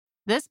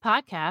This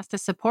podcast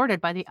is supported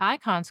by the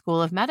Icahn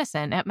School of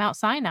Medicine at Mount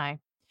Sinai,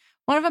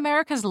 one of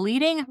America's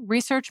leading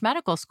research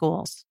medical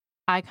schools.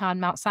 Icahn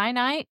Mount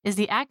Sinai is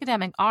the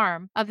academic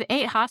arm of the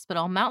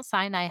 8-hospital Mount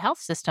Sinai Health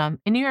System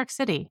in New York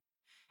City.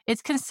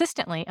 It's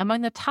consistently among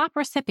the top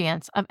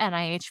recipients of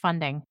NIH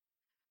funding.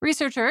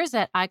 Researchers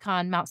at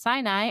Icahn Mount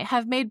Sinai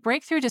have made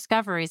breakthrough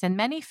discoveries in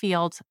many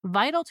fields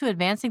vital to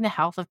advancing the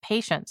health of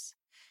patients,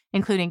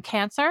 including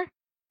cancer,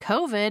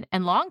 COVID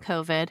and long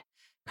COVID,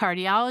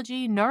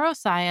 cardiology,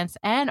 neuroscience,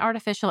 and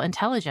artificial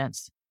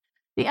intelligence.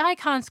 The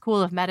Icahn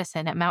School of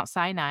Medicine at Mount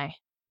Sinai.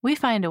 We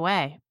find a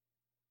way.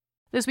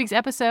 This week's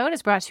episode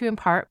is brought to you in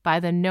part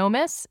by the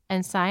NOMIS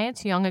and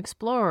Science Young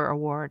Explorer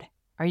Award.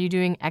 Are you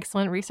doing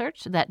excellent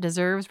research that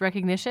deserves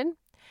recognition?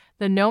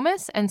 The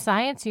NOMIS and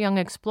Science Young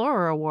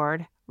Explorer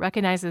Award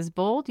recognizes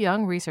bold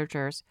young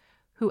researchers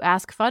who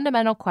ask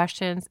fundamental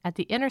questions at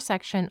the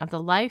intersection of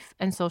the life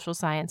and social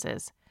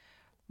sciences.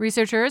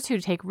 Researchers who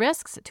take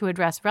risks to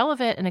address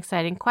relevant and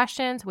exciting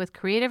questions with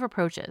creative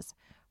approaches,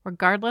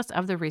 regardless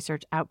of the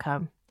research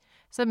outcome.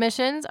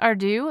 Submissions are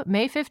due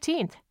May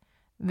 15th.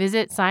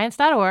 Visit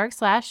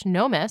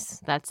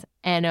science.org/NOMIS, that's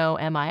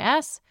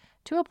NOMIS,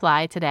 to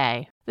apply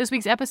today. This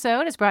week's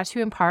episode is brought to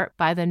you in part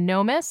by the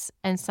NOMIS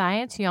and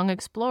Science Young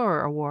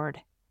Explorer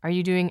Award. Are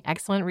you doing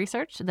excellent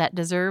research that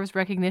deserves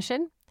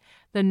recognition?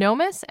 The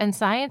NOMIS and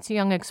Science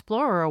Young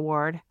Explorer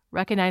Award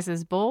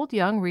recognizes bold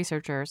young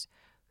researchers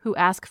who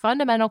ask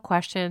fundamental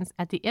questions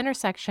at the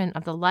intersection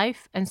of the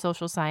life and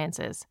social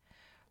sciences.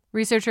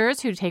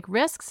 Researchers who take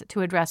risks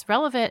to address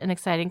relevant and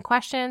exciting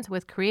questions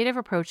with creative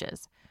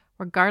approaches,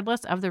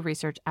 regardless of the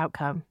research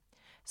outcome.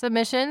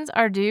 Submissions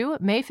are due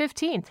May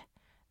 15th.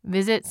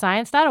 Visit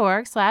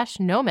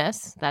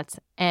science.org/NOMIS, that's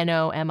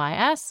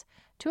NOMIS,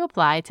 to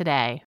apply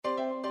today.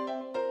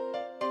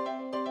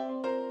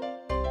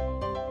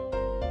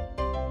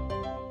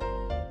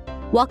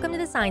 Welcome to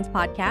the Science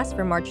Podcast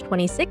for March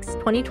 26,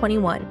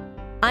 2021.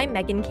 I'm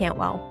Megan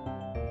Cantwell.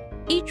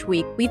 Each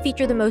week, we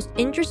feature the most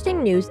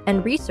interesting news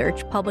and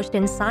research published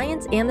in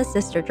Science and the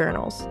sister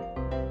journals.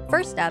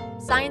 First up,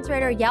 science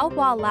writer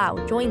Yaohua Lau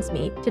joins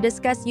me to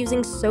discuss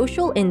using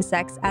social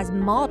insects as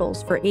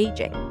models for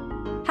aging.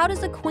 How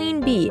does a queen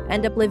bee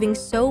end up living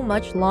so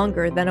much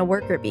longer than a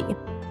worker bee?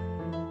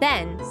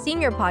 Then,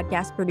 senior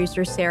podcast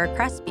producer Sarah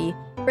Crespi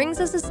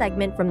brings us a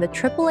segment from the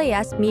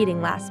AAAS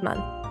meeting last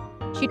month.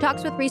 She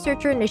talks with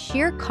researcher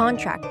Nashir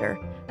Contractor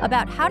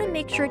about how to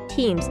make sure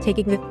teams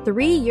taking the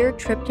 3-year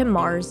trip to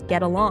Mars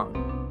get along.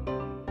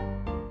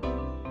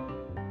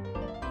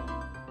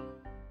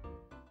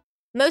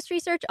 Most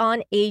research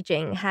on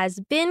aging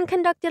has been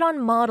conducted on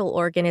model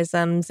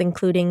organisms,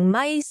 including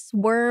mice,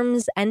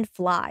 worms, and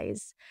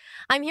flies.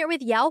 I'm here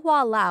with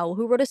Yaohua Lau,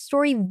 who wrote a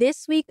story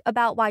this week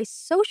about why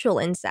social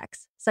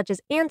insects, such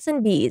as ants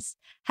and bees,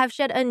 have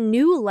shed a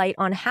new light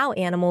on how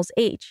animals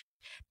age.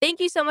 Thank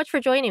you so much for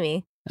joining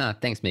me.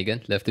 Thanks,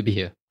 Megan. Love to be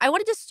here. I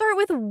wanted to start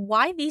with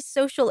why these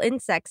social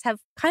insects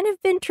have kind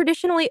of been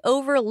traditionally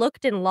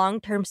overlooked in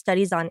long-term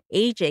studies on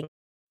aging.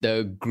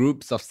 The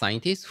groups of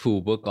scientists who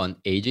work on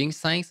aging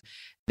science,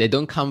 they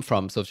don't come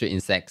from social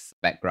insects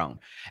background.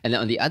 And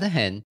then on the other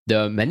hand,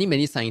 the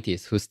many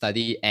scientists who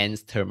study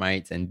ants,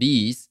 termites, and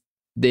bees,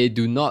 they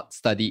do not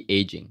study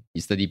aging.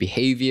 You study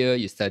behavior,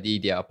 you study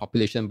their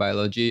population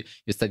biology,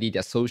 you study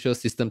their social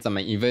systems. I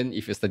mean, even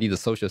if you study the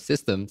social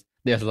systems,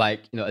 there's a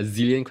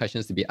zillion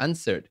questions to be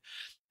answered.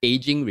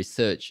 Aging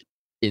research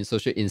in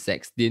social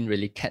insects didn't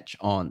really catch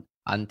on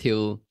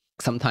until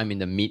sometime in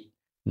the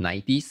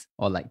mid-90s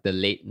or the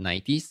late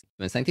 90s.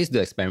 When scientists do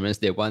experiments,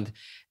 they want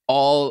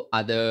all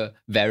other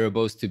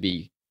variables to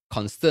be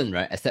constant,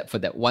 right? Except for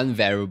that one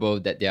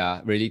variable that they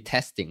are really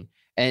testing.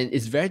 And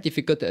it's very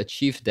difficult to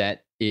achieve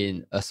that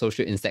in a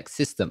social insect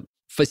system.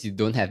 First, you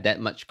don't have that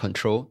much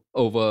control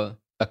over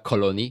a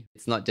colony.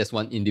 It's not just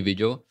one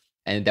individual.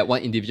 And that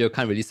one individual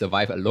can't really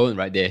survive alone,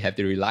 right? They have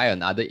to rely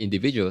on other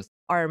individuals.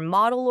 Are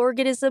model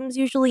organisms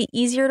usually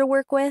easier to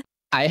work with?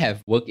 I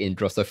have worked in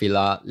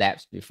Drosophila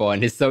labs before,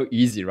 and it's so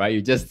easy, right?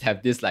 You just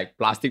have this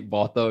plastic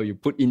bottle, you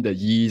put in the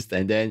yeast,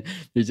 and then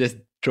you just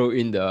throw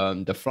in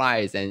the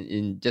flies, and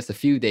in just a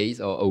few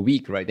days or a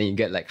week, right, then you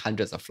get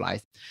hundreds of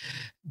flies.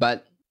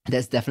 But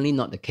that's definitely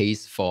not the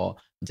case for,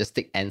 just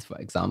take ants, for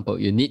example.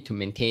 You need to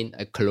maintain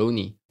a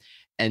colony.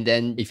 And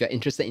then if you're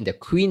interested in the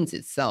queens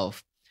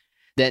itself,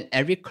 then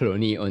every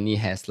colony only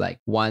has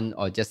one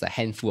or just a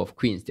handful of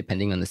queens,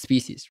 depending on the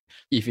species.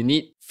 If you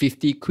need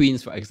 50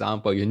 queens, for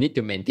example, you need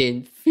to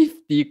maintain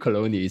 50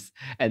 colonies.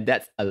 And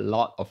that's a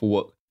lot of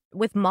work.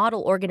 With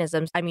model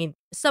organisms, I mean,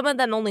 some of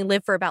them only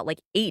live for about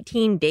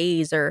 18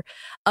 days or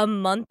a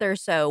month or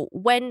so.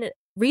 When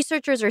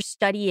researchers are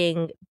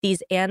studying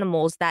these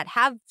animals that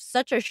have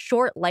such a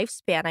short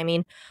lifespan, I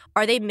mean,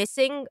 are they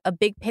missing a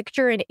big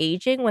picture in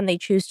aging when they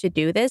choose to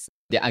do this?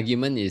 The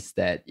argument is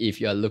that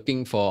if you're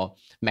looking for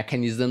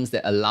mechanisms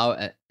that allow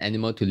an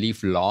animal to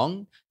live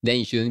long, then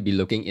you shouldn't be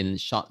looking in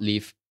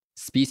short-lived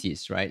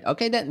species, right?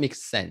 Okay, that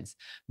makes sense.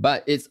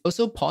 But it's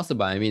also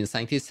possible. I mean,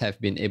 scientists have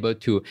been able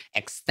to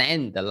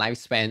extend the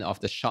lifespan of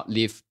the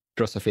short-lived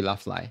Drosophila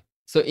fly.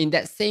 So in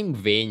that same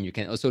vein, you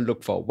can also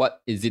look for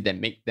what is it that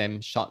make them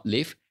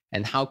short-lived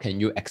and how can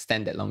you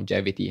extend that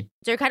longevity.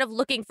 So you're kind of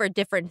looking for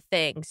different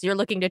things. You're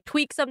looking to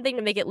tweak something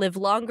to make it live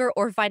longer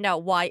or find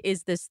out why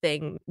is this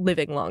thing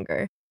living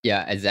longer.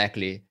 Yeah,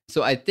 exactly.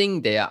 So I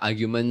think there are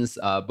arguments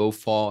both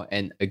for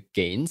and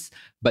against,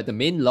 but the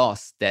main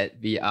loss that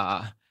we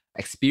are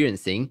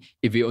experiencing,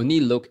 if we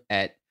only look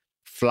at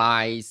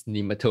flies,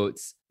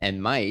 nematodes,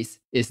 and mice,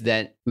 is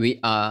that we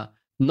are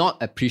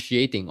not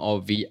appreciating or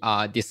we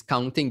are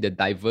discounting the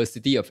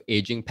diversity of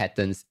aging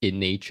patterns in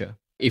nature.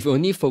 If you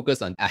only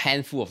focus on a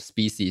handful of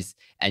species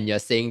and you're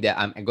saying that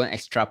I'm going to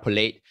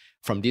extrapolate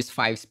from these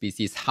 5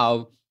 species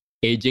how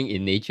aging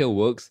in nature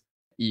works,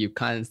 you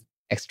can't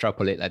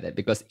extrapolate like that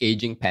because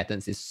aging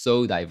patterns is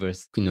so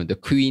diverse. The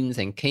queens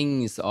and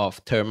kings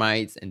of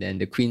termites and then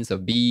the queens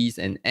of bees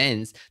and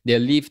ants, they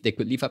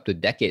could live up to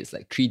decades,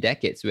 like 3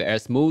 decades,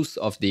 whereas almost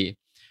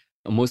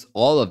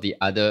all of the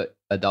other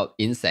adult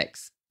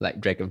insects like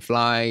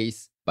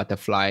dragonflies,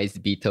 butterflies,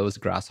 beetles,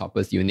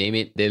 grasshoppers, you name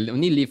it, they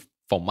only live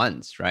for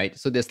months, right?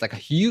 So there's like a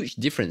huge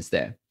difference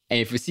there. And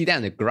if you see that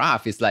on the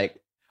graph, it's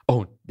like,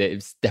 oh,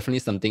 there's definitely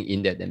something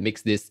in there that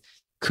makes these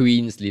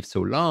queens live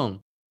so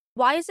long.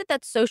 Why is it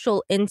that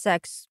social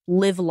insects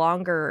live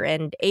longer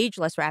and age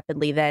less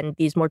rapidly than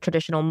these more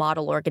traditional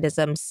model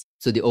organisms?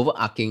 So the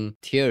overarching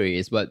theory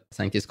is what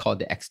scientists call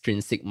the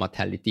extrinsic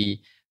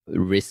mortality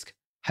risk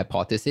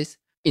hypothesis.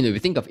 We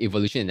think of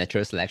evolution and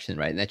natural selection,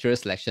 right? Natural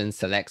selection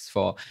selects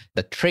for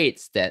the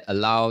traits that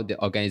allow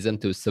the organism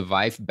to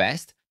survive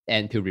best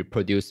and to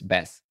reproduce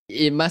best.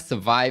 It must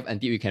survive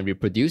until it can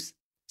reproduce.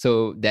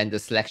 So then the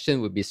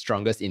selection would be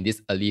strongest in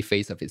this early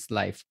phase of its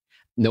life.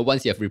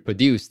 Once you have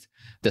reproduced,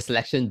 the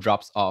selection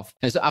drops off.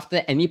 And so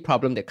after any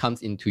problem that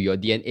comes into your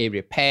DNA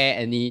repair,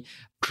 any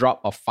drop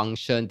of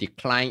function,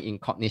 decline in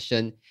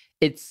cognition,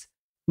 it's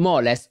more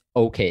or less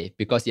okay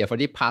because you have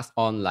already passed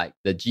on like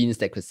the genes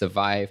that could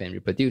survive and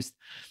reproduce.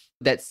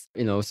 That's,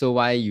 so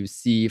why you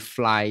see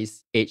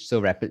flies age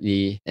so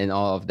rapidly and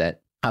all of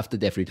that after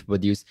they've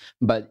reproduced.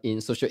 But in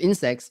social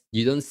insects,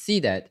 you don't see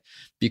that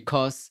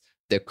because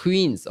the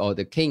queens or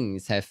the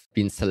kings have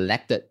been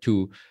selected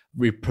to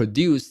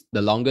reproduce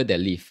the longer they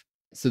live.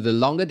 So the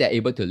longer they're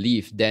able to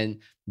live, then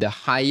the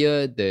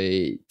higher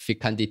the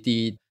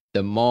fecundity,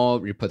 the more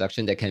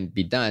reproduction that can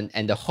be done.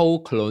 And the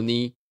whole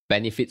colony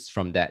benefits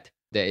from that.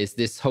 There is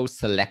this whole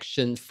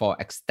selection for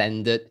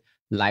extended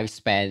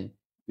lifespan,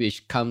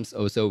 which comes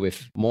also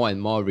with more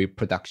and more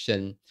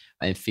reproduction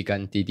and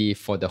fecundity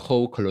for the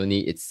whole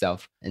colony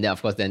itself. And then,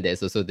 of course, then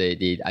there's also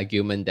the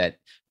argument that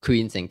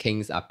queens and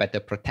kings are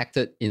better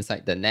protected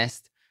inside the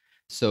nest.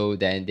 So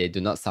then they do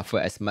not suffer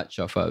as much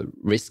of a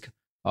risk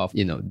of,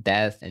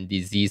 death and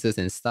diseases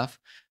and stuff.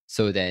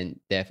 So then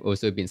they've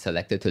also been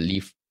selected to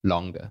live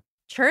longer.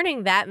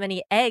 Churning that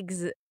many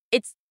eggs,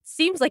 it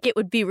seems like it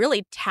would be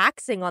really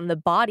taxing on the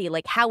body.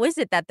 Like, how is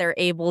it that they're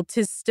able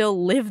to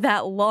still live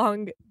that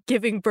long,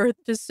 giving birth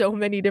to so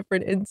many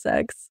different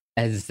insects?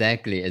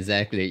 Exactly.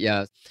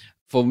 Yeah.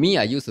 For me,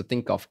 I used to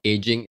think of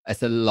aging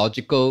as a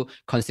logical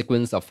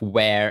consequence of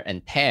wear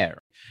and tear.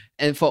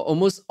 And for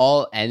almost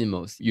all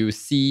animals, you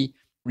see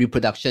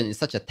reproduction is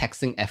such a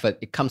taxing effort.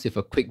 It comes with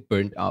a quick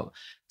burnout.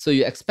 So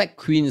you expect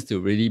queens to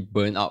really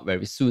burn out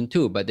very soon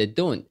too, but they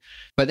don't.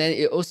 But then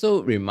it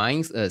also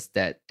reminds us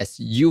that as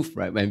youth,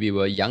 right, when we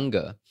were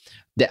younger,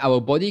 that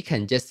our body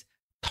can just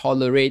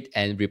tolerate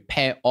and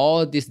repair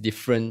all these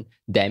different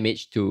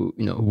damage to,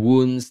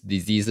 wounds,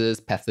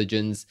 diseases,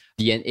 pathogens,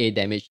 DNA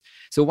damage.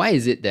 So why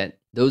is it that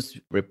those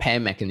repair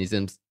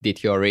mechanisms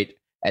deteriorate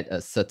at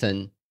a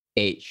certain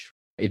age?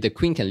 If the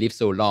queen can live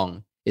so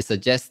long, it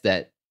suggests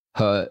that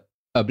her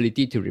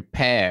ability to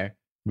repair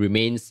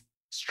remains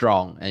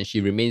strong and she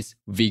remains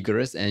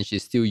vigorous and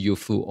she's still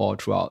youthful all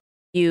throughout.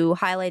 You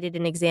highlighted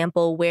an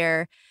example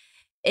where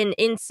an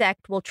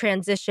insect will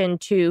transition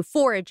to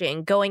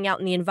foraging, going out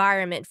in the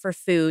environment for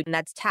food, and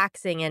that's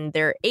taxing and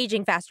they're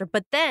aging faster.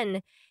 But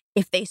then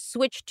if they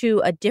switch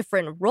to a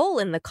different role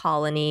in the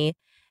colony,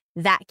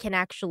 that can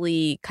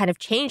actually kind of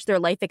change their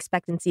life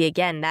expectancy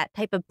again. That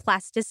type of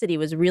plasticity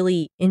was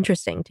really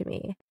interesting to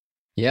me.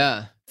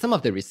 Yeah. Some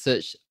of the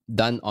research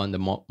done on the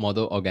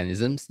model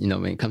organisms,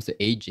 when it comes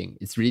to aging,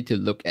 it's really to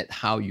look at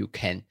how you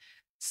can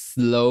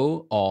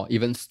slow or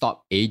even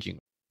stop aging.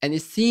 And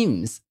it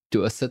seems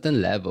to a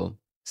certain level,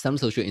 some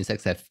social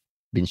insects have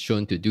been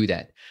shown to do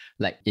that.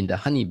 Like in the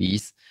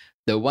honeybees,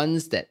 the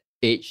ones that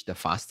age the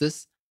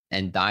fastest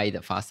and die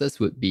the fastest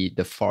would be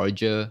the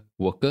forager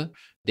worker.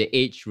 They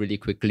age really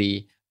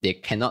quickly. They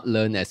cannot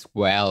learn as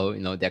well.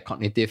 Their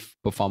cognitive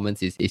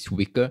performance is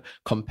weaker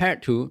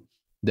compared to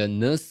the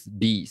nurse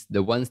bees,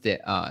 the ones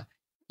that are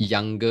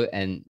younger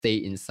and stay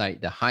inside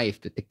the hive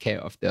to take care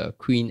of the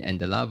queen and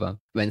the larva.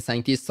 When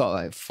scientists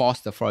force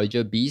the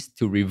forager bees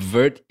to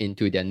revert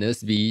into their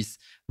nurse bees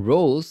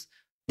roles,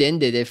 then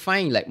they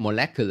find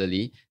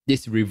molecularly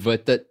these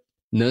reverted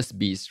nurse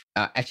bees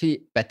are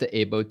actually better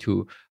able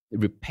to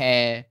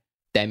repair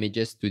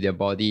damages to their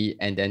body,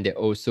 and then they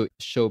also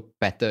show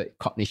better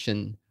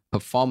cognition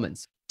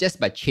performance. Just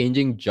by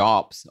changing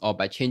jobs or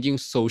by changing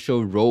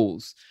social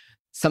roles,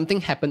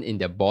 something happened in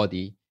their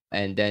body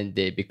and then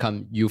they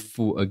become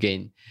youthful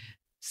again.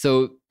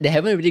 So they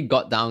haven't really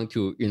got down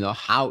to,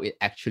 how it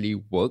actually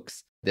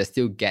works. There's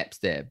still gaps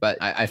there, but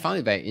I found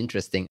it very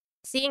interesting.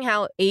 Seeing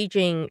how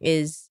aging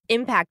is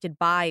impacted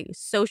by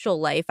social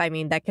life, I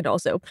mean, that could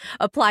also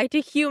apply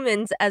to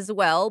humans as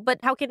well. But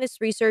how can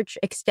this research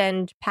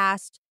extend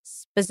past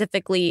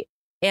specifically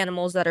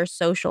animals that are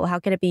social? How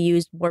can it be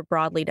used more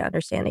broadly to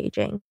understand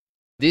aging?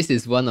 This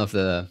is one of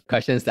the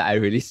questions that I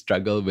really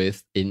struggle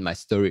with in my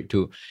story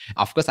too.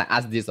 Of course, I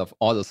asked this of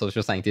all the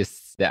social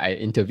scientists that I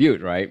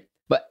interviewed, right?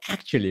 But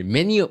actually,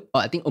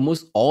 I think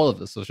almost all of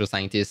the social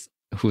scientists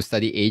who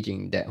study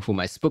aging whom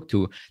I spoke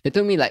to, they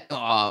told me like,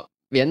 oh,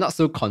 we are not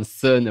so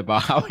concerned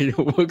about how it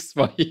works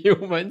for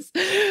humans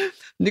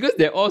because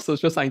they're all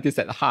social scientists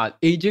at heart.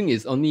 Aging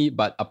is only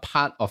but a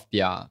part of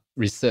their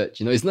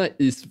research.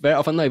 It's very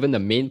often not even the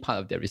main part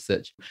of their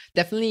research.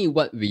 Definitely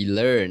what we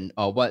learn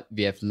or what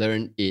we have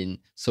learned in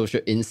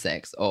social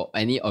insects or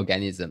any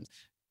organisms,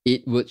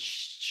 it would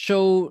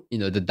show,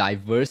 the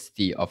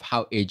diversity of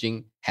how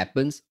aging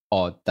happens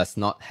or does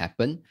not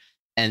happen.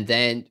 And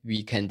then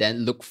we can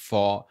then look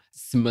for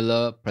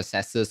similar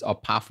processes or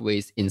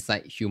pathways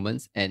inside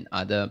humans and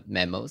other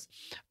mammals.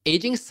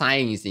 Aging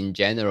science in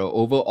general,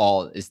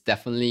 overall, is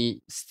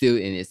definitely still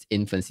in its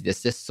infancy.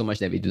 There's just so much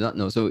that we do not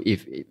know. So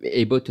if we're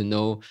able to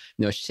know,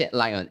 shed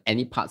light on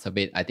any parts of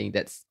it, I think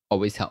that's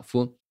always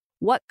helpful.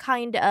 What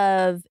kind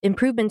of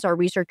improvements are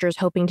researchers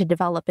hoping to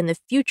develop in the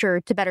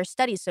future to better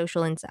study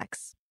social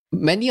insects?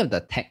 Many of the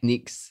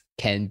techniques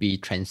can be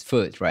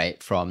transferred,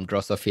 right, from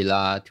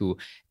Drosophila to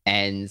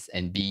ants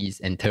and bees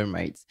and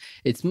termites.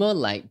 It's more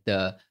like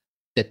the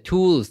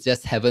tools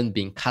just haven't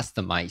been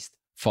customized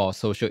for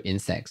social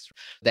insects.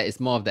 That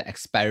is more of the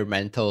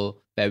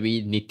experimental,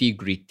 very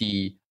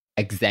nitty-gritty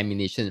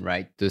examination,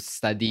 right, to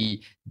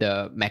study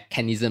the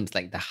mechanisms,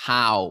 like the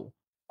how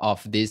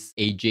of this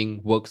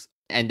aging works.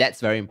 And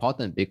that's very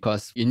important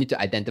because you need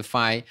to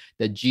identify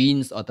the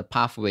genes or the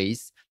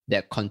pathways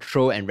that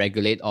control and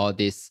regulate all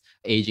this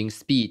aging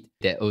speed,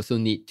 that also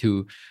need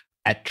to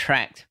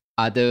attract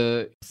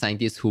other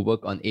scientists who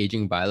work on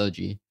aging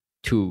biology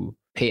to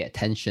pay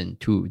attention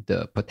to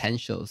the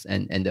potentials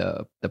and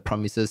the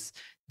promises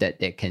that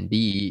there can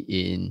be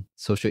in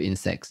social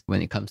insects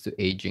when it comes to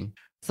aging.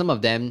 Some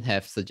of them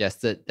have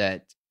suggested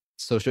that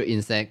social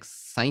insect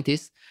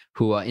scientists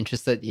who are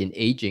interested in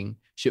aging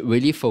should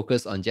really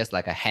focus on just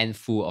like a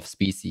handful of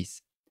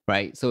species,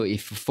 right? So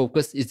if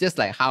focus, it's just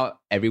like how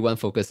everyone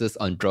focuses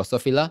on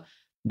Drosophila,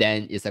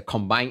 then it's a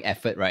combined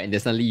effort, right? And then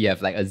suddenly you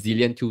have like a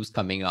zillion tools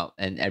coming out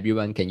and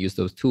everyone can use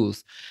those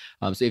tools.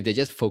 So if they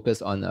just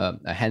focus on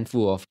a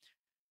handful of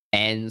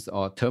ants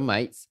or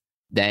termites,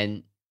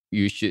 then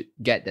you should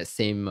get that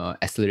same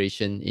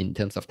acceleration in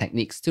terms of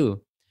techniques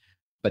too.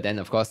 But then,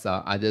 of course,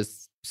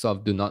 others sort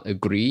of do not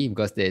agree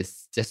because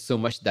there's just so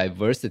much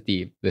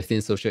diversity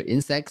within social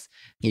insects.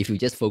 If you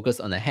just focus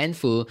on a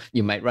handful,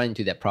 you might run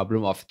into that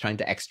problem of trying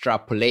to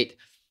extrapolate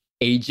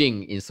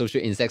aging in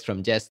social insects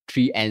from just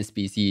 3 ant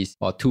species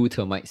or 2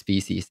 termite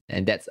species.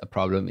 And that's a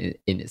problem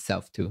in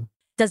itself too.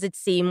 Does it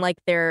seem like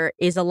there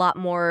is a lot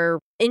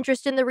more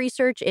interest in the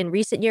research in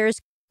recent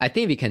years? I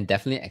think we can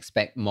definitely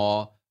expect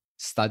more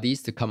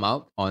studies to come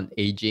out on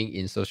aging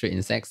in social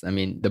insects. I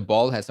mean, the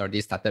ball has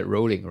already started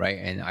rolling, right?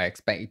 And I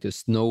expect it to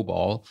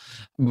snowball.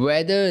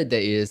 Whether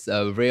there is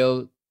a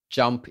real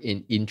jump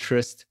in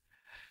interest,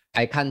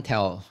 I can't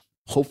tell.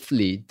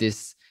 Hopefully,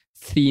 this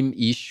theme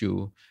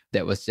issue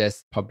that was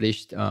just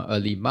published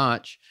early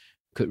March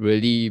could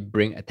really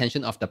bring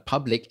attention of the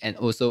public and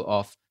also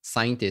of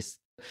scientists.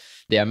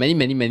 There are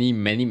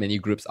many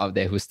groups out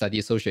there who study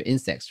social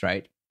insects,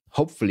 right?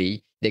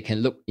 Hopefully, they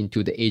can look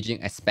into the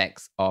aging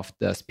aspects of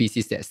the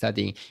species they're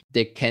studying.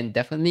 They can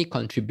definitely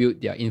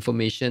contribute their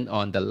information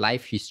on the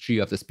life history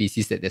of the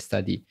species that they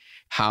study,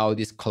 how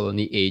this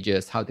colony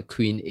ages, how the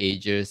queen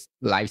ages,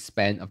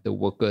 lifespan of the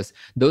workers.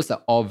 Those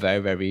are all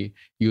very, very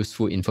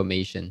useful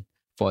information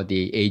for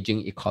the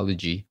aging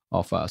ecology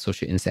of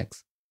social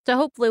insects. So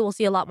hopefully we'll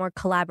see a lot more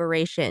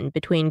collaboration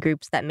between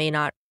groups that may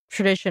not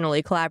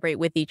traditionally collaborate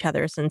with each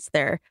other since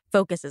their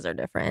focuses are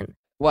different.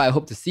 What I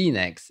hope to see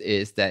next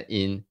is that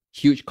in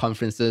huge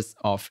conferences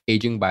of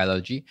aging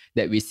biology,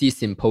 that we see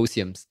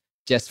symposiums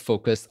just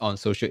focused on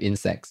social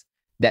insects.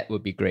 That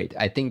would be great.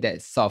 I think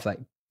that's sort of like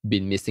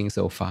been missing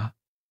so far.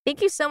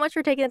 Thank you so much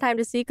for taking the time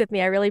to speak with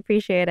me. I really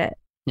appreciate it.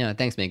 Yeah,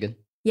 thanks, Megan.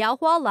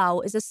 Yaohua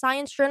Lau is a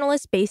science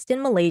journalist based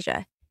in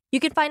Malaysia.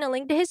 You can find a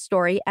link to his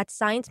story at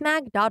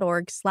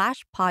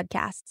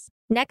sciencemag.org/podcasts.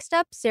 Next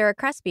up, Sarah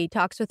Crespi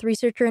talks with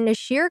researcher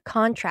Nashir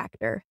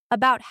Contractor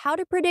about how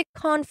to predict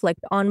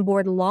conflict on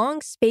board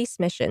long space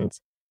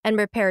missions and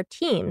repair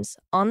teams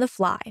on the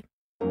fly.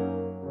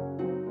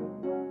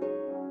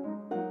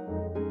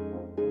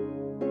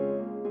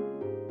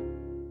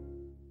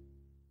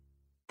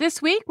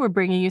 This week, we're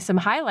bringing you some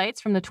highlights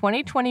from the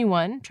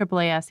 2021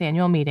 AAAS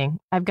annual meeting.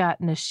 I've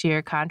got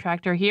Nashir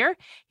Contractor here.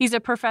 He's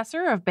a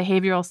professor of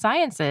behavioral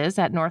sciences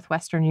at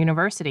Northwestern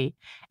University,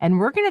 and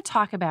we're going to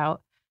talk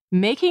about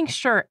making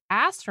sure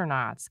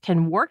astronauts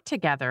can work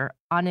together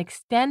on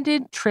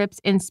extended trips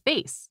in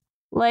space,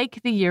 like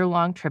the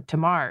year-long trip to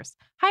Mars.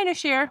 Hi,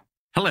 Nashir.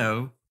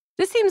 Hello.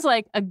 This seems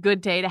like a good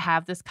day to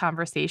have this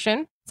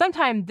conversation.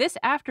 Sometime this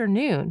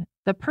afternoon,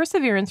 the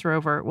Perseverance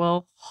rover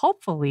will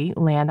hopefully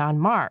land on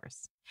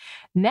Mars.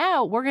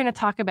 Now we're going to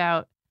talk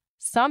about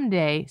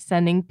someday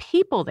sending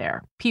people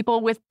there,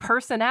 people with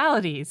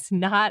personalities,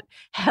 not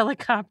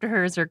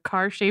helicopters or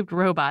car-shaped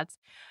robots.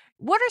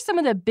 What are some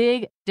of the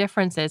big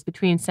differences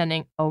between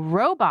sending a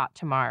robot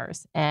to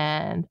Mars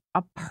and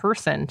a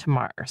person to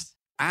Mars?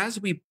 As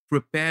we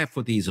prepare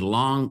for these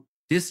long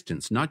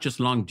distance, not just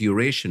long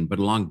duration, but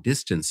long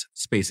distance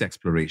space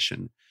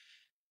exploration,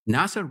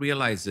 NASA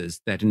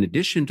realizes that in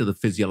addition to the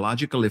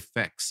physiological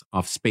effects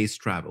of space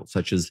travel,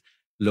 such as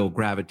low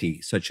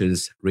gravity, such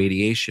as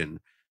radiation,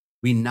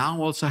 we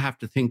now also have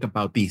to think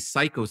about the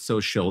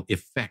psychosocial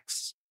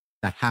effects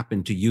that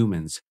happen to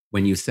humans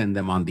when you send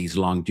them on these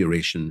long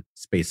duration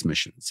space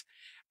missions.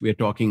 We're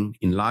talking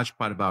in large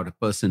part about a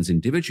person's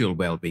individual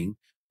well-being,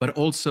 but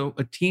also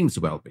a team's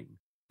well-being.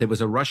 There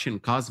was a Russian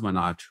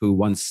cosmonaut who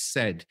once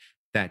said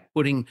that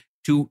putting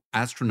two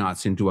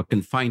astronauts into a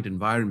confined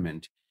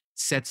environment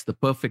sets the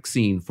perfect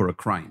scene for a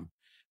crime.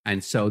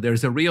 And so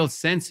there's a real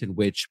sense in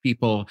which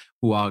people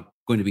who are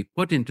going to be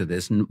put into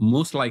this,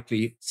 most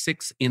likely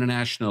 6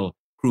 international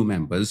crew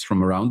members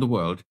from around the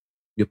world,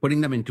 you're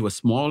putting them into a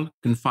small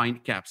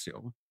confined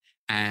capsule,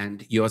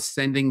 and you're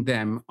sending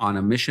them on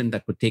a mission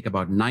that would take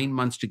about 9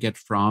 months to get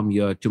from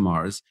here to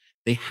Mars.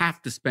 They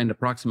have to spend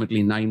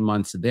approximately 9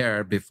 months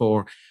there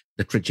before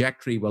the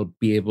trajectory will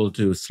be able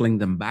to sling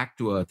them back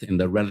to Earth in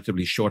the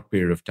relatively short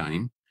period of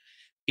time.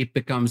 It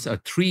becomes a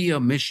 3-year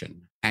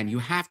mission, and you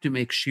have to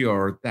make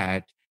sure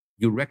that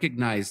you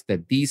recognize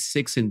that these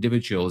 6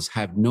 individuals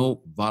have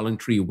no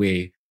voluntary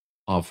way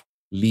of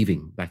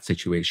leaving that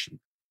situation.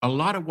 A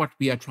lot of what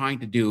we are trying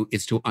to do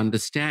is to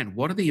understand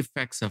what are the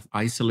effects of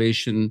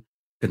isolation,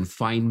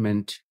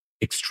 confinement,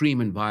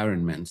 extreme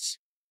environments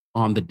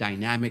on the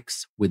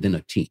dynamics within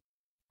a team.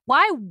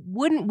 Why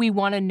wouldn't we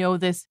want to know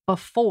this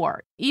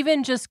before?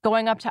 Even just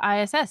going up to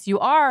ISS, you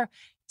are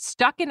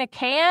stuck in a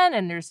can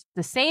and there's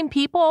the same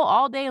people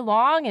all day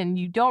long and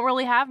you don't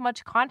really have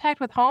much contact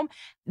with home.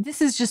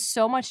 This is just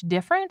so much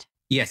different.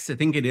 Yes, I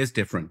think it is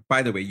different.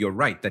 By the way, you're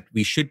right that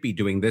we should be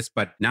doing this,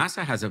 but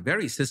NASA has a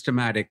very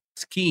systematic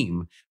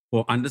scheme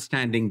for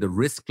understanding the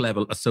risk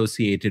level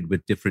associated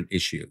with different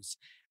issues.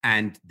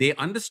 And they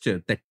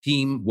understood that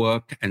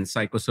teamwork and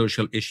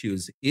psychosocial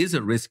issues is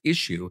a risk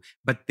issue,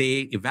 but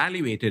they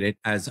evaluated it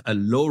as a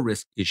low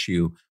risk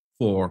issue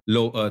for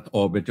low Earth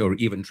orbit or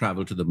even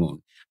travel to the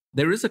moon.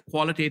 There is a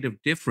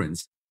qualitative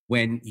difference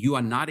when you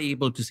are not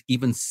able to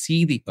even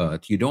see the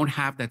Earth. You don't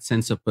have that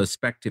sense of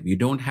perspective. You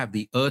don't have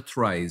the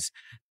Earthrise.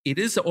 It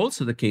is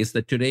also the case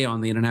that today on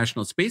the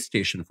International Space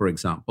Station, for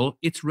example,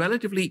 it's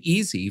relatively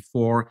easy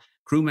for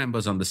crew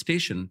members on the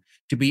station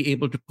to be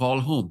able to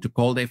call home, to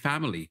call their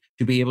family,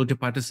 to be able to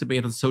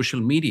participate on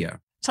social media.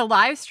 To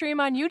live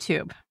stream on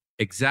YouTube.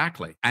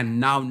 Exactly.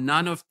 And now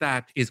none of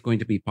that is going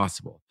to be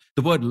possible.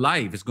 The word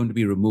live is going to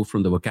be removed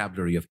from the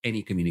vocabulary of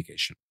any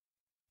communication.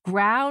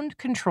 Ground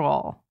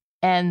control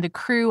and the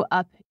crew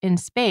up in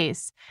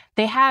space,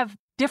 they have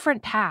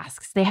different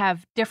tasks. They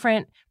have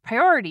different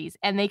priorities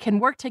and they can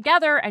work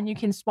together and you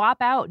can swap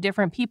out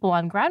different people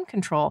on ground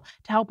control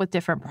to help with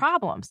different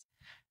problems.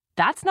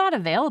 That's not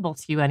available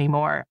to you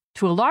anymore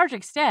to a large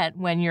extent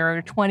when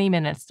you're 20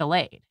 minutes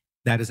delayed.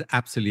 That is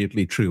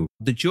absolutely true.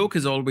 The joke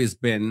has always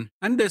been,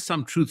 and there's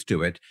some truth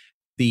to it,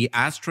 the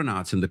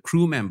astronauts and the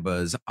crew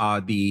members are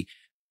the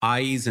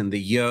eyes and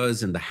the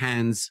ears and the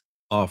hands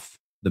of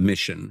the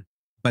mission.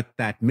 But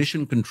that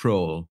mission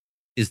control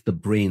is the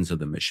brains of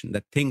the mission,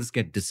 that things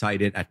get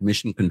decided at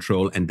mission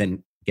control and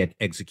then get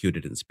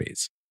executed in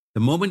space.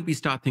 The moment we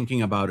start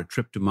thinking about a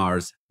trip to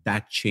Mars,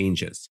 that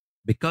changes.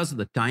 Because of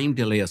the time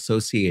delay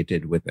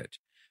associated with it,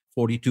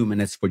 42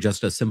 minutes for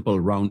just a simple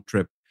round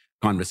trip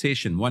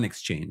conversation, one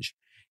exchange,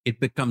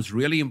 it becomes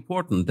really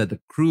important that the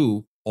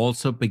crew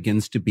also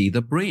begins to be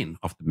the brain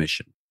of the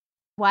mission.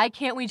 Why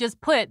can't we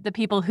just put the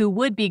people who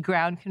would be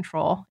ground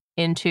control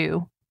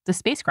into the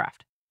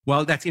spacecraft?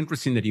 Well, that's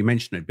interesting that you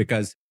mention it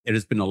because it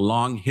has been a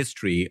long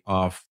history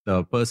of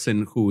the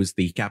person who is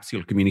the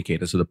capsule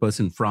communicator. So the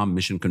person from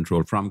mission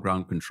control, from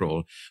ground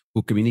control,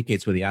 who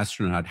communicates with the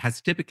astronaut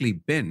has typically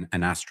been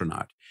an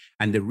astronaut.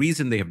 And the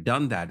reason they have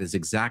done that is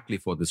exactly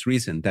for this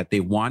reason, that they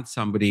want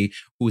somebody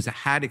who's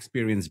had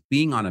experience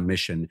being on a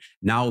mission,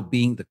 now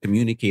being the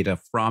communicator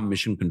from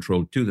mission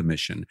control to the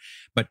mission.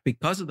 But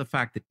because of the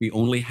fact that we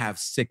only have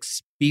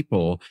 6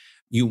 people,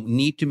 you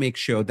need to make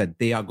sure that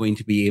they are going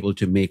to be able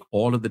to make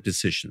all of the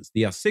decisions.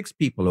 There are 6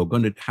 people who are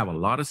going to have a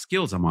lot of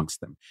skills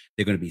amongst them.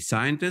 They're going to be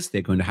scientists.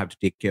 They're going to have to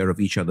take care of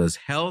each other's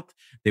health.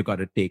 They've got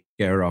to take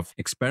care of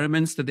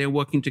experiments that they're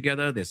working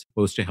together. They're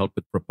supposed to help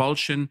with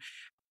propulsion.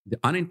 The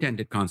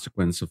unintended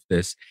consequence of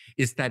this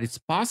is that it's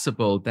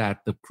possible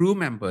that the crew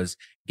members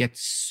get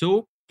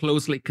so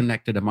closely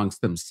connected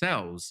amongst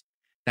themselves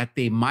that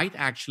they might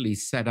actually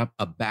set up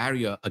a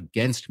barrier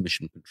against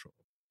mission control.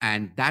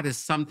 And that is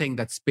something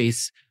that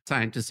space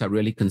scientists are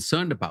really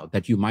concerned about,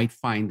 that you might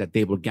find that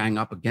they will gang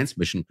up against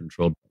mission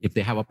control. If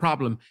they have a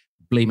problem,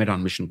 blame it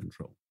on mission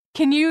control.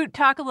 Can you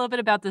talk a little bit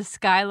about the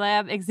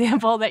Skylab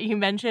example that you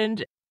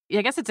mentioned?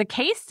 I guess it's a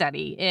case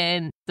study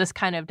in this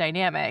kind of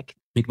dynamic.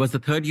 It was the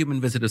third human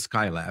visit to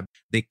Skylab.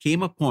 There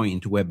came a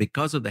point where,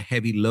 because of the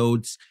heavy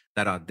loads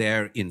that are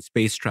there in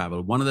space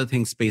travel, one of the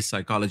things space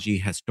psychology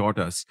has taught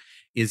us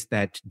is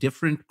that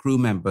different crew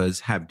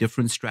members have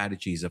different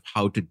strategies of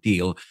how to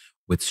deal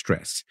with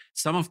stress.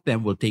 Some of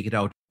them will take it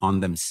out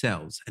on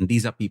themselves, and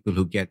these are people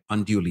who get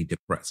unduly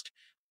depressed.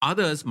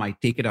 Others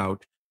might take it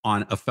out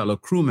on a fellow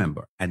crew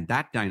member, and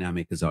that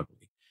dynamic is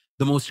ugly.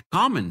 The most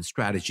common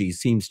strategy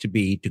seems to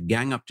be to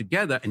gang up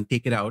together and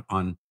take it out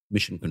on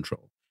mission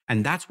control.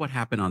 And that's what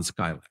happened on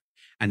Skylab.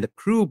 And the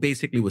crew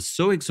basically was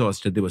so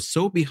exhausted, they were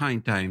so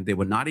behind time, they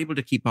were not able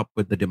to keep up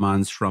with the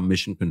demands from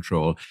mission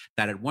control,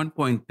 that at one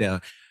point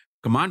the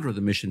commander of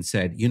the mission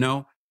said,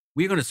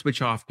 we're going to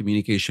switch off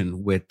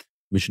communication with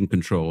mission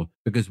control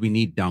because we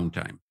need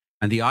downtime.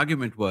 And the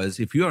argument was,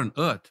 if you're on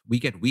Earth, we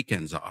get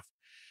weekends off.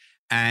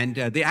 And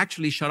they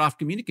actually shut off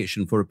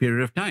communication for a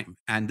period of time.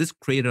 And this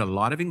created a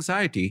lot of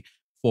anxiety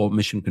for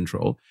mission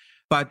control.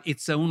 But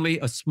it's only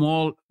a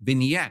small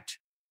vignette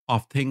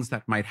of things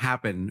that might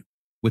happen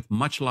with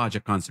much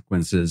larger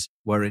consequences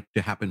were it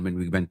to happen when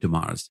we went to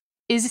Mars.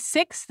 Is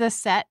 6 the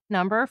set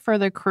number for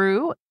the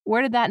crew?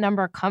 Where did that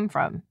number come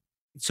from?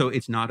 So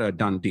it's not a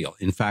done deal.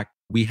 In fact,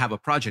 we have a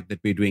project that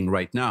we're doing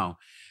right now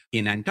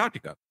in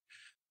Antarctica.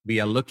 We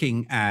are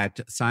looking at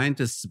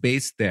scientists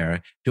based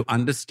there to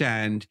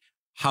understand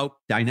how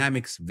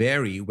dynamics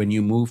vary when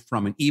you move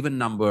from an even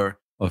number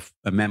of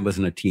members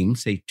in a team,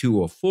 say 2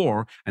 or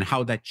 4, and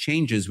how that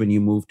changes when you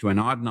move to an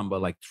odd number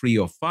like 3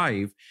 or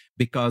 5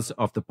 because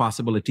of the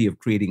possibility of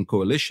creating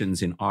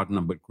coalitions in odd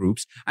numbered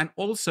groups. And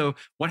also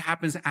what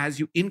happens as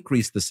you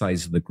increase the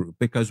size of the group,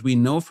 because we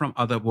know from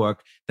other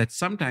work that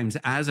sometimes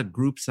as a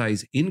group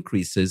size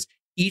increases,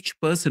 each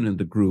person in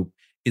the group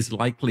is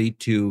likely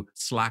to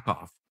slack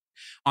off.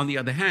 On the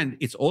other hand,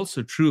 it's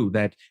also true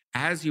that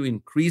as you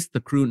increase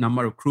the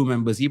number of crew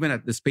members, even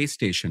at the space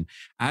station,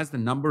 as the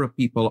number of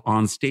people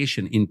on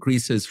station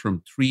increases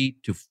from 3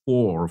 to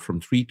 4, from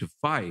 3 to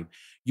 5,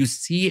 you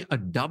see a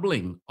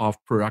doubling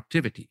of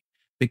productivity,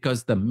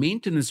 because the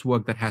maintenance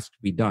work that has to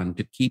be done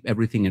to keep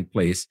everything in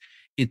place,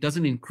 it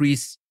doesn't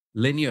increase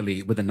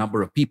linearly with the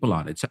number of people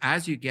on it. So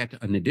as you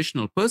get an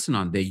additional person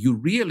on there, you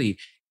really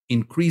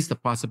increase the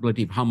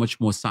possibility of how much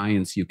more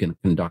science you can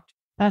conduct.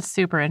 That's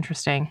super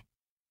interesting.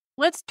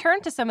 Let's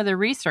turn to some of the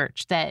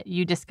research that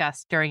you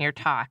discussed during your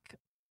talk.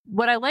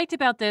 What I liked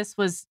about this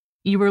was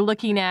you were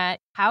looking at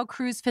how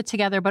crews fit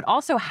together, but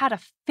also how to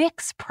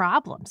fix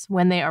problems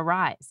when they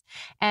arise.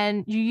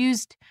 And you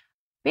used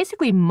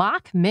basically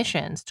mock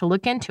missions to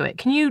look into it.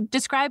 Can you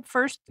describe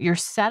first your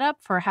setup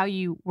for how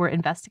you were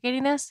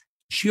investigating this?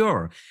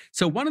 Sure.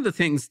 So one of the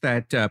things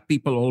that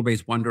people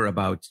always wonder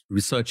about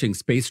researching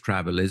space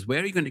travel is,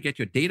 where are you going to get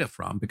your data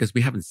from? Because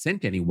we haven't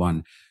sent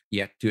anyone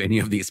yet to any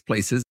of these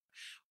places.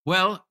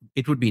 Well,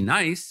 it would be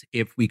nice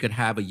if we could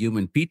have a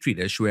human petri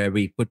dish where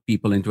we put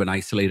people into an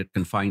isolated,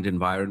 confined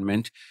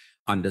environment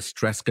under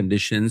stress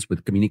conditions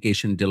with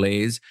communication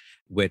delays,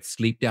 with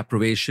sleep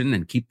deprivation,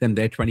 and keep them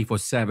there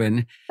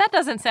 24/7. That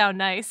doesn't sound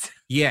nice.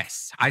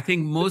 Yes, I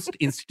think most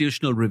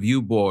institutional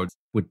review boards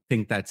would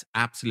think that's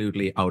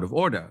absolutely out of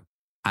order.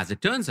 As it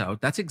turns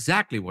out, that's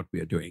exactly what we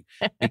are doing,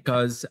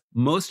 because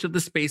most of the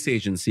space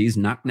agencies,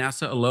 not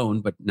NASA alone,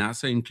 but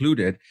NASA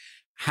included,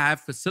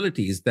 have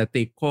facilities that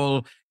they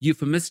call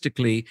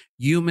euphemistically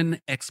Human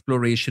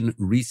Exploration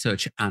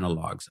Research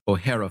Analogs, or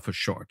HERA for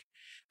short.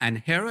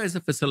 And HERA is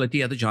a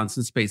facility at the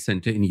Johnson Space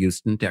Center in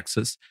Houston,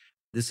 Texas.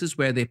 This is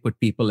where they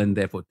put people in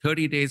there for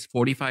 30 days,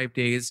 45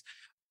 days,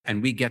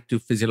 and we get to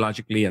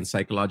physiologically and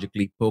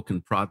psychologically poke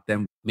and prod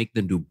them, make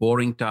them do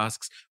boring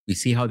tasks. We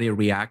see how they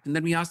react, and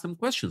then we ask them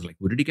questions like,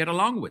 who did you get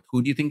along with?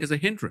 Who do you think is a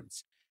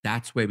hindrance?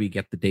 That's where we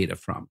get the data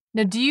from.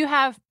 Now, do you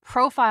have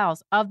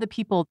profiles of the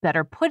people that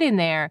are put in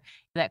there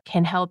that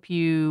can help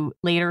you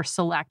later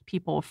select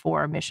people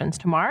for missions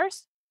to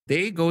Mars?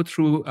 They go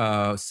through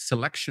a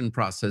selection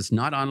process,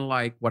 not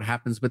unlike what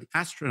happens with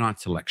astronaut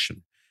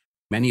selection.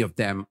 Many of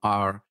them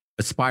are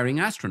aspiring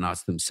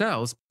astronauts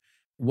themselves.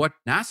 What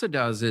NASA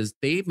does is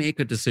they make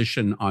a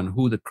decision on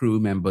who the crew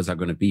members are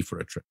going to be for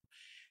a trip.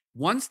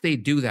 Once they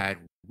do that,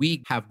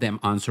 we have them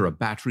answer a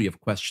battery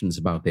of questions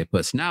about their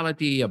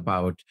personality,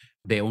 about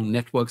their own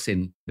networks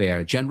in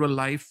their general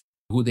life,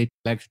 who they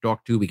like to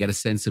talk to. We get a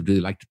sense of, do they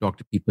like to talk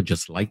to people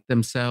just like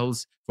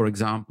themselves, for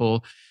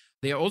example.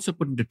 They are also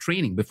put into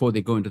training before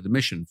they go into the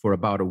mission for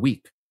about a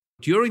week.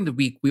 During the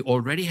week, we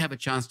already have a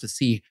chance to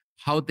see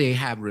how they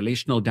have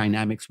relational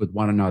dynamics with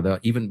one another,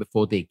 even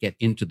before they get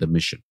into the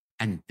mission.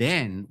 And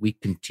then we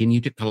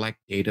continue to collect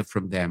data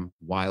from them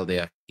while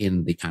they're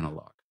in the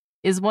analog.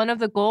 Is one of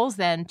the goals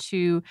then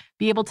to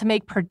be able to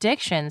make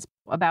predictions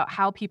about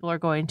how people are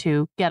going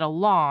to get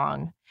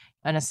along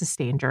on a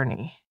sustained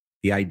journey?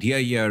 The idea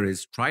here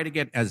is try to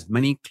get as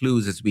many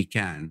clues as we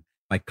can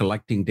by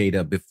collecting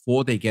data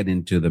before they get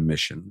into the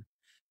mission.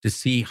 to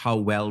see how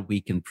well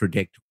we can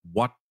predict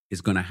what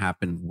is going to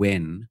happen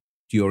when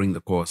during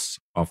the course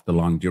of the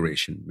long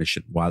duration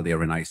mission while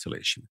they're in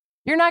isolation.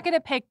 You're not going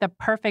to pick the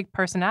perfect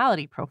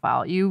personality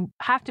profile. You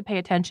have to pay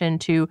attention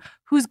to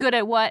who's good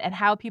at what and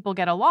how people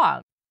get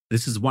along.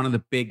 This is one of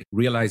the big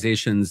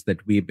realizations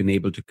that we've been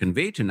able to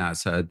convey to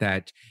NASA,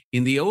 that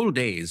in the old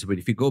days,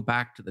 if you go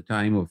back to the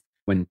time of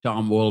when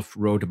Tom Wolfe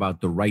wrote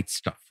about the right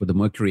stuff for the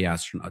Mercury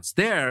astronauts,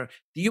 there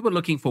you were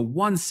looking for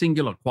one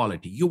singular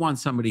quality. You want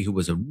somebody who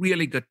was a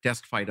really good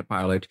test fighter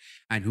pilot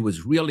and who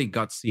was really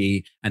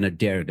gutsy and a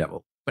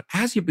daredevil. But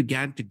as you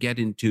began to get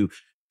into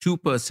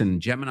two-person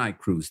Gemini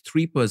crews,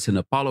 three-person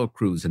Apollo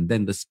crews, and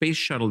then the space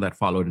shuttle that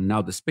followed, and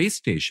now the space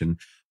station,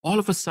 all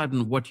of a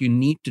sudden, what you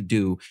need to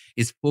do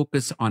is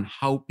focus on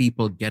how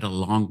people get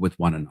along with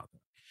one another.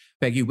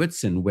 Peggy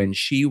Whitson, when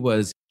she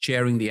was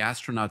chairing the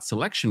astronaut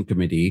selection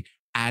committee,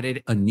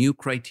 added a new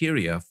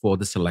criteria for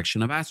the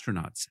selection of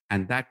astronauts.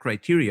 And that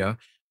criteria,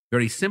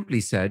 very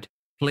simply said,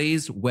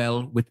 plays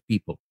well with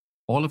people.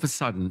 All of a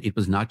sudden, it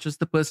was not just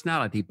the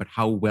personality, but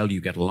how well you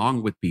get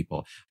along with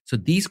people. So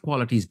these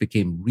qualities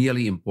became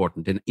really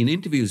important. And in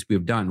interviews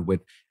we've done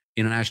with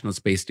International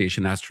Space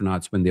Station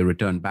astronauts when they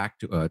return back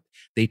to Earth,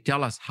 they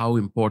tell us how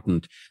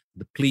important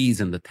the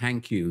please and the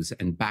thank yous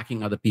and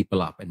backing other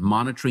people up and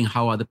monitoring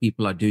how other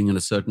people are doing on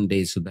a certain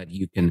day so that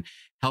you can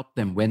help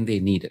them when they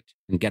need it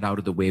and get out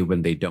of the way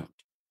when they don't.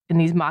 In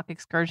these mock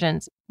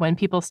excursions, when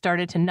people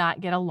started to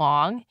not get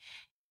along,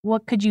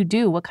 what could you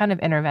do? What kind of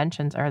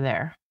interventions are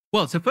there?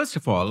 Well, so first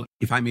of all,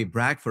 if I may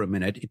brag for a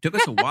minute, it took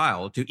us a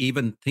while to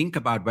even think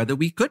about whether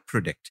we could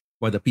predict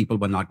whether people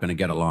were not going to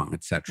get along,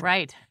 etc.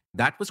 Right.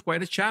 That was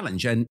quite a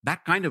challenge. And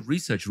that kind of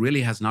research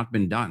really has not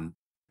been done.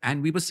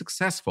 And we were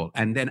successful.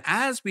 And then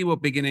as we were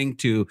beginning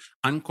to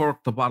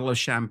uncork the bottle of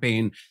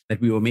champagne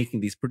that we were making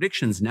these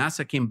predictions,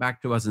 NASA came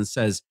back to us and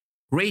says,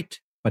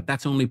 great, but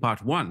that's only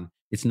part one.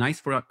 It's nice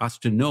for us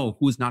to know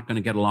who's not going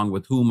to get along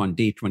with whom on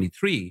day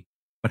 23,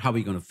 but how are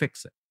we going to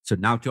fix it? So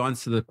now to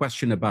answer the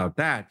question about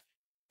that,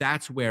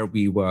 that's where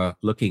we were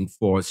looking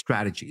for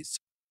strategies.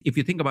 If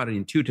you think about it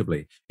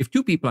intuitively, if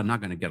two people are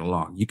not going to get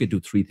along, you could do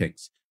three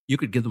things. You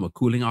could give them a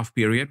cooling off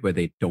period where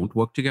they don't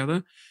work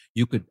together.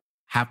 You could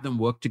have them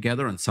work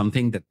together on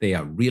something that they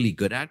are really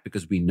good at,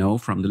 because we know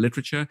from the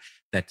literature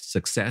that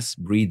success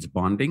breeds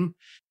bonding.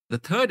 The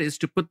third is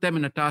to put them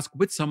in a task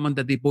with someone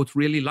that they both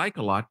really like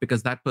a lot,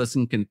 because that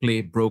person can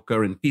play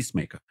broker and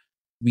peacemaker.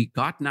 We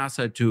got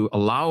NASA to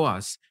allow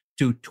us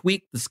to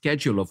tweak the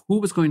schedule of who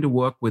was going to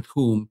work with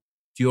whom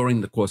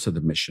during the course of the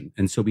mission.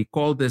 And so we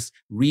call this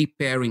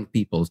repairing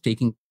people,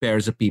 taking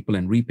pairs of people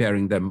and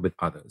repairing them with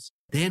others.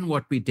 Then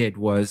what we did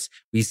was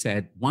we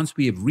said, once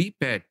we have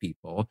repaired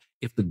people,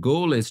 if the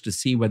goal is to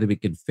see whether we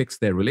can fix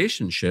their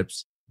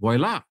relationships,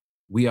 voila,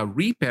 we are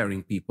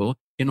repairing people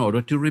in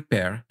order to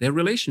repair their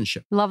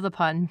relationship. Love the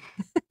pun.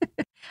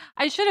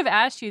 I should have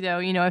asked you, though,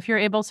 if you're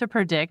able to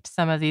predict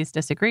some of these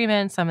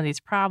disagreements, some of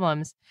these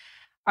problems,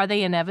 are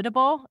they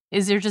inevitable?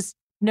 Is there just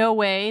no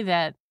way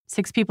that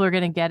 6 people are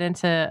going to get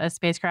into a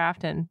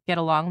spacecraft and get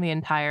along the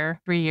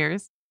entire 3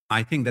 years?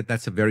 I think that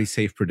that's a very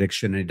safe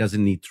prediction, and it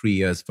doesn't need 3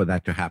 years for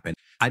that to happen.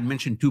 I'd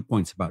mention 2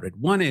 points about it.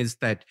 One is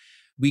that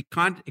we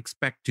can't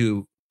expect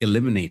to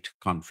eliminate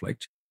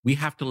conflict. We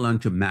have to learn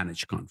to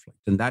manage conflict.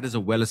 And that is a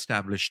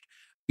well-established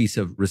piece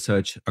of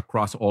research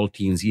across all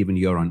teams, even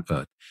here on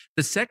Earth.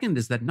 The second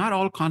is that not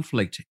all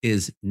conflict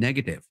is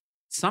negative.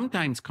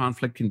 Sometimes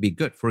conflict can be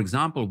good. For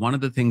example, one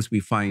of the things we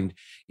find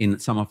in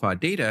some of our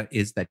data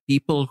is that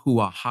people who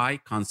are high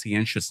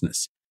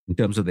conscientiousness in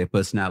terms of their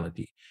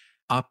personality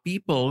are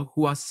people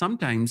who are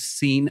sometimes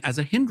seen as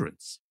a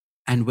hindrance.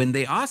 And when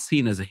they are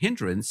seen as a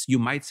hindrance, you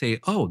might say,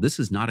 oh, this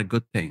is not a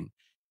good thing.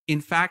 In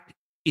fact,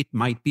 it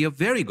might be a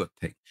very good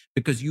thing,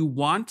 because you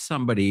want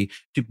somebody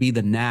to be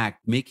the nag,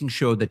 making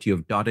sure that you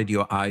have dotted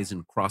your I's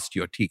and crossed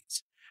your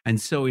T's. And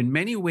so in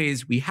many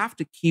ways, we have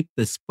to keep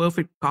this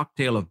perfect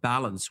cocktail of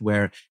balance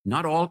where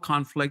not all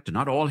conflict,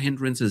 not all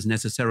hindrance is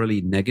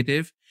necessarily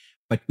negative,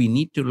 but we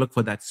need to look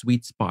for that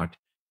sweet spot.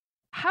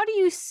 How do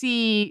you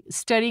see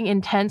studying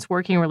intense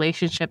working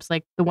relationships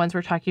like the ones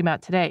we're talking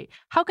about today?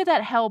 How could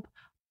that help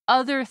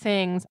other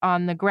things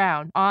on the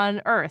ground,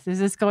 on Earth? Is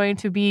this going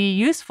to be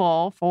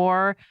useful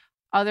for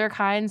other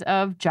kinds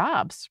of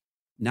jobs?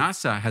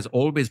 NASA has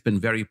always been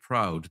very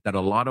proud that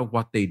a lot of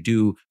what they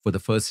do for the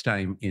first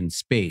time in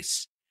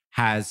space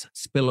has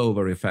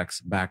spillover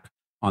effects back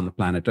on the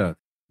planet Earth.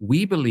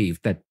 We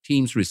believe that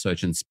Teams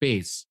research in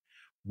space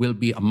will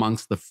be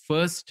amongst the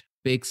first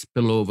big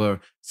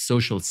spillover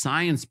social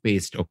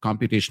science-based or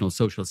computational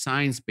social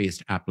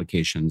science-based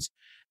applications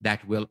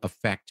that will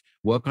affect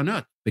work on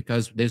Earth,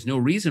 because there's no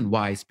reason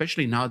why,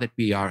 especially now that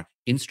we are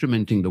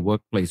instrumenting the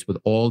workplace with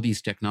all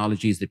these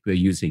technologies that we're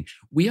using,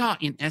 we are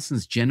in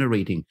essence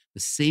generating the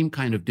same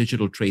kind of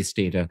digital trace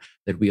data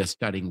that we are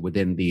studying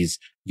within these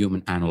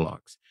human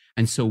analogs.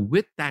 And so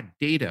with that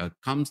data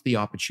comes the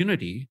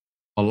opportunity,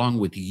 along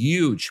with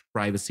huge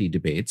privacy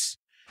debates,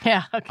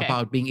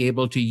 about being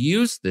able to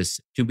use this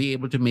to be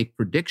able to make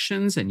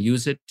predictions and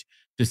use it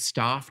to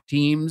staff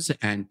teams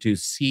and to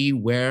see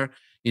where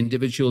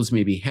individuals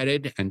may be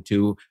headed and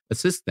to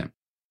assist them.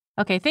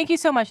 Okay, thank you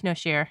so much,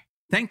 Noshir.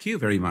 Thank you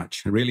very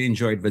much. I really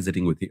enjoyed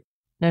visiting with you.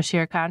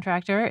 Noshir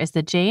Contractor is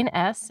the Jane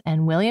S.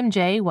 and William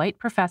J. White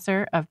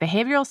Professor of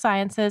Behavioral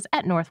Sciences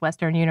at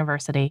Northwestern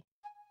University.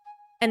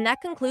 And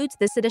that concludes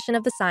this edition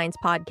of the Science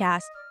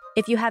Podcast.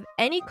 If you have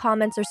any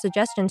comments or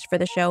suggestions for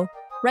the show,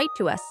 write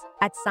to us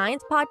at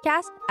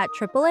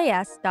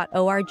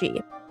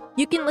sciencepodcast@AAS.org.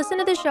 You can listen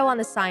to the show on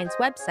the Science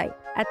website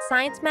at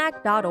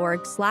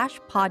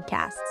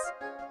sciencemag.org/podcasts.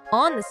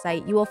 On the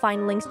site, you will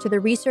find links to the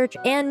research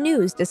and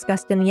news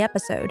discussed in the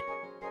episode.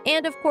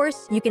 And of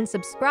course, you can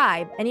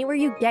subscribe anywhere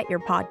you get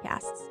your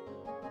podcasts.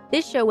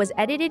 This show was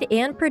edited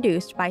and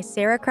produced by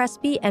Sarah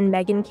Crespi and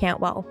Megan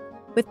Cantwell,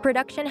 with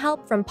production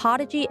help from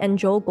Podigy and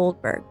Joel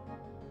Goldberg.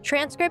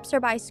 Transcripts are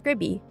by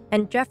Scribby,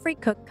 and Jeffrey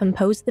Cook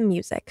composed the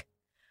music.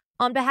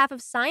 On behalf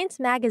of Science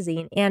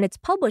Magazine and its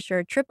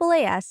publisher,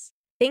 AAAS,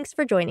 thanks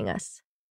for joining us.